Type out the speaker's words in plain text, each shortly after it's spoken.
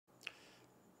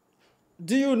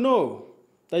Do you know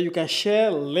that you can share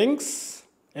links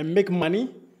and make money?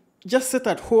 Just sit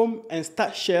at home and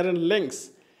start sharing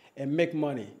links and make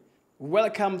money.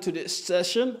 Welcome to this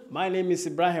session. My name is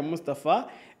Ibrahim Mustafa,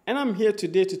 and I'm here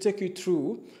today to take you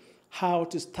through how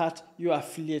to start your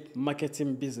affiliate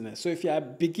marketing business. So if you're a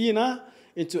beginner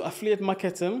into affiliate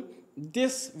marketing,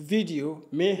 this video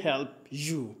may help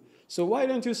you. So why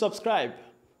don't you subscribe?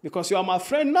 Because you are my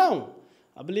friend now.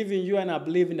 I believe in you and I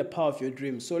believe in the power of your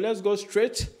dreams. So let's go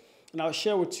straight and I'll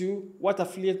share with you what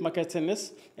affiliate marketing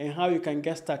is and how you can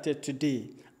get started today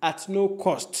at no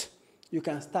cost. You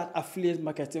can start affiliate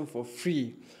marketing for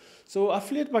free. So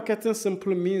affiliate marketing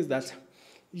simply means that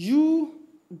you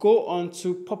go on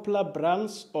to popular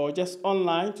brands or just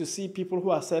online to see people who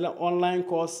are selling online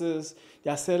courses,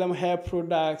 they are selling hair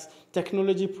products,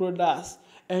 technology products,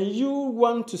 and you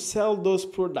want to sell those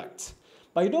products.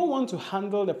 But you don't want to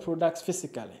handle the products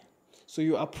physically. So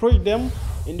you approach them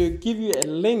and they'll give you a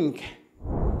link,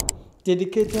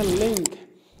 dedicated link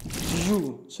to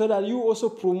you, so that you also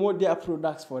promote their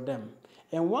products for them.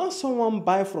 And once someone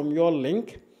buys from your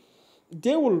link,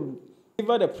 they will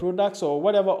deliver the products or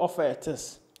whatever offer it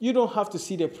is. You don't have to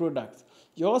see the product.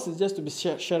 Yours is just to be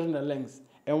sharing the links.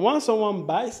 And once someone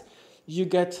buys, you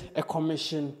get a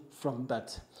commission from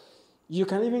that. You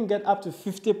can even get up to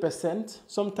 50%,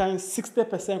 sometimes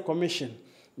 60% commission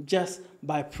just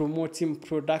by promoting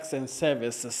products and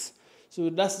services. So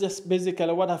that's just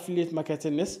basically what affiliate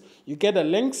marketing is. You get the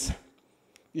links,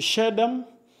 you share them,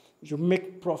 you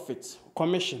make profits,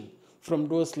 commission from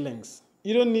those links.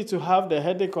 You don't need to have the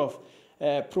headache of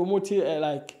promoting,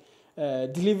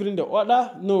 delivering the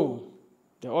order. No,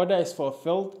 the order is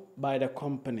fulfilled by the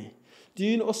company. Do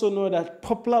you also know that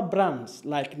popular brands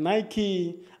like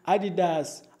Nike,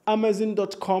 Adidas,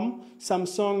 Amazon.com,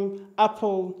 Samsung,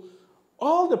 Apple,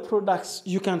 all the products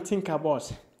you can think about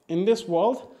in this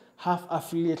world have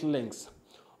affiliate links.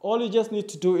 All you just need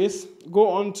to do is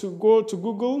go to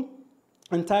Google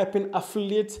and type in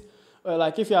affiliate.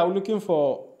 Like if you are looking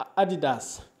for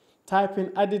Adidas, type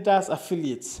in Adidas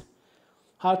affiliates.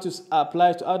 How to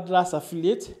apply to Adidas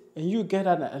affiliate, and you get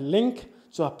a link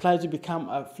to apply to become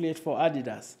affiliate for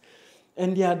Adidas.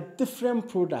 And there are different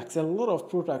products, a lot of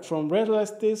products, from real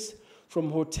estate, from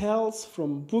hotels,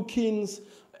 from bookings,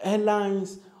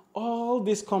 airlines. All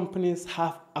these companies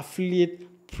have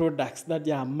affiliate products that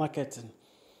they are marketing.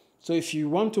 So if you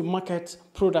want to market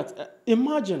products,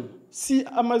 see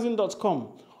Amazon.com.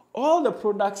 All the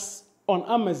products on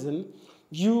Amazon,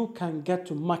 you can get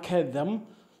to market them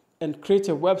and create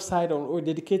a website or a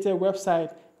dedicated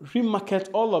website, remarket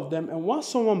all of them, and once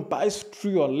someone buys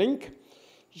through your link,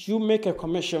 you make a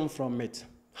commission from it.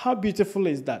 How beautiful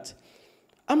is that?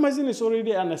 Amazon is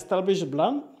already an established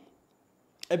brand,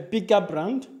 a bigger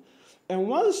brand, and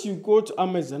once you go to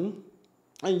Amazon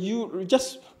and you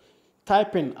just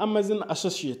type in Amazon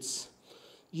Associates,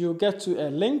 you get to a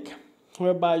link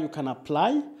whereby you can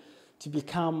apply to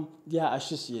become their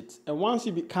associate. And once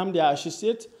you become their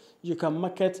associate, you can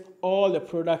market all the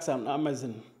products on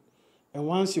Amazon. And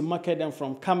once you market them,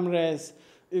 from cameras,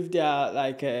 if they are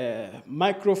like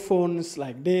microphones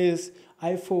like this,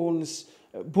 iPhones,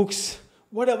 books,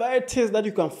 whatever it is that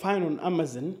you can find on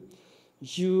Amazon,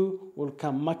 you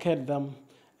can market them.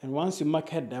 And once you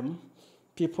market them,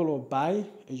 people will buy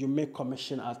and you make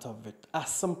commission out of it. As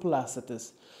simple as it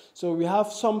is. So we have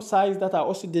some sites that are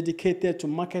also dedicated to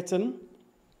marketing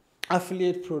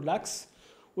affiliate products,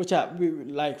 which are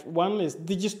like, one is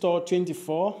Digistore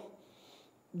 24.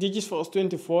 Digistore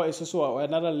 24 is also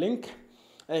another link.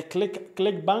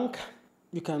 ClickBank,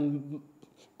 you can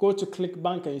go to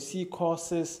ClickBank and you see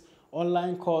courses,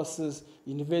 online courses,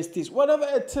 universities, whatever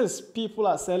it is. People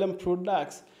are selling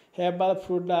products, herbal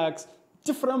products,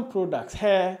 different products,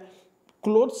 hair,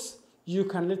 clothes. You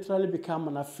can literally become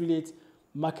an affiliate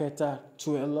marketer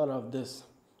to a lot of this.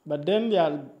 But then there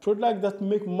are products that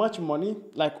make much money,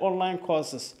 like online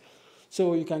courses.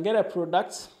 So you can get a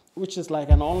product which is like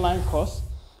an online course,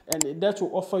 and that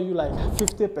will offer you like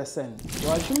 50%.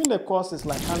 So assuming the cost is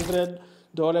like $100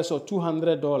 or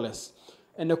 $200,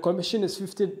 and the commission is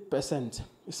 50%.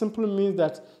 It simply means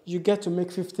that you get to make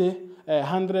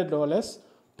 $100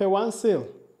 per one sale.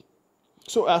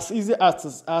 So as easy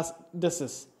as this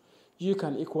is, you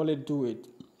can equally do it.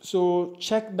 So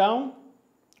check down,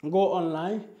 go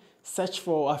online, search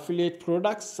for affiliate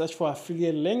products, search for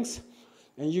affiliate links,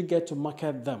 and you get to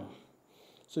market them.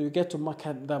 So you get to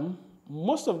market them.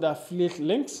 Most of the affiliate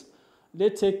links, they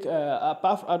take,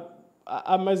 apart from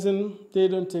Amazon, they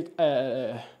don't take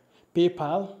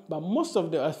PayPal, but most of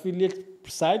the affiliate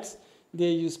sites,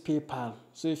 they use PayPal.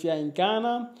 So if you're in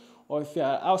Ghana or if you're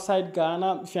outside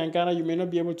Ghana, if you're in Ghana, you may not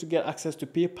be able to get access to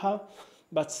PayPal.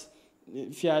 But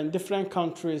if you are in different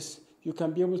countries, you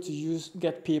can be able to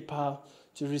get PayPal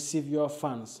to receive your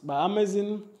funds. By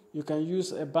Amazon, you can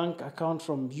use a bank account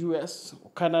from US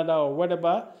or Canada or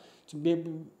whatever to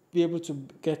be able to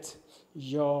get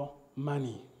your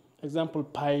money. Example,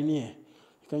 Pioneer.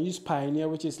 You can use Pioneer,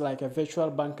 which is like a virtual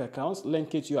bank account,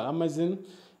 link it to your Amazon,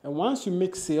 and once you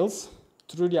make sales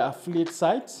through their affiliate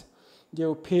site, they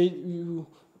will pay you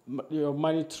your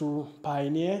money through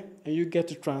Pioneer, and you get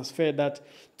to transfer that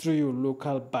through your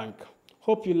local bank.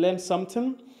 Hope you learned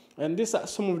something, and these are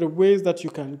some of the ways that you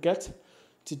can get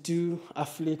to do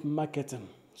affiliate marketing.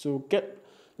 So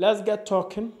let's get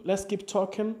talking, let's keep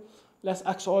talking, let's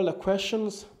ask all the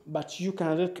questions, but you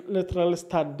can literally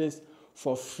start this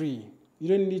for free. You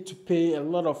don't need to pay a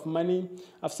lot of money.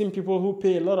 I've seen people who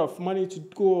pay a lot of money to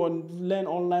go and learn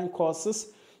online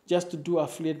courses just to do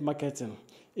affiliate marketing.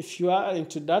 If you are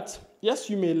into that, yes,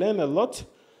 you may learn a lot,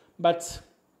 but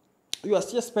you are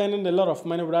just spending a lot of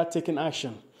money without taking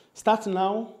action. Start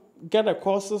now, get the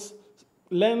courses,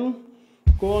 learn,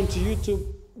 go on to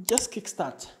YouTube, just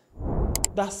kickstart.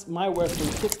 That's my word for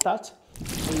you, kickstart,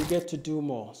 and you get to do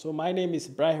more. So my name is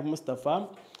Ibrahim Mustafa.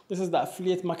 This is the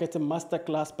Affiliate Marketing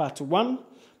Masterclass Part 1.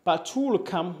 Part 2 will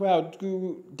come where I'll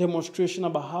do demonstration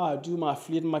about how I do my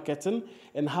affiliate marketing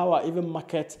and how I even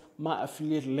market my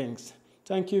affiliate links.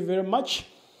 Thank you very much.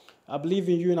 I believe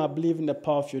in you and I believe in the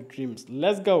power of your dreams.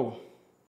 Let's go.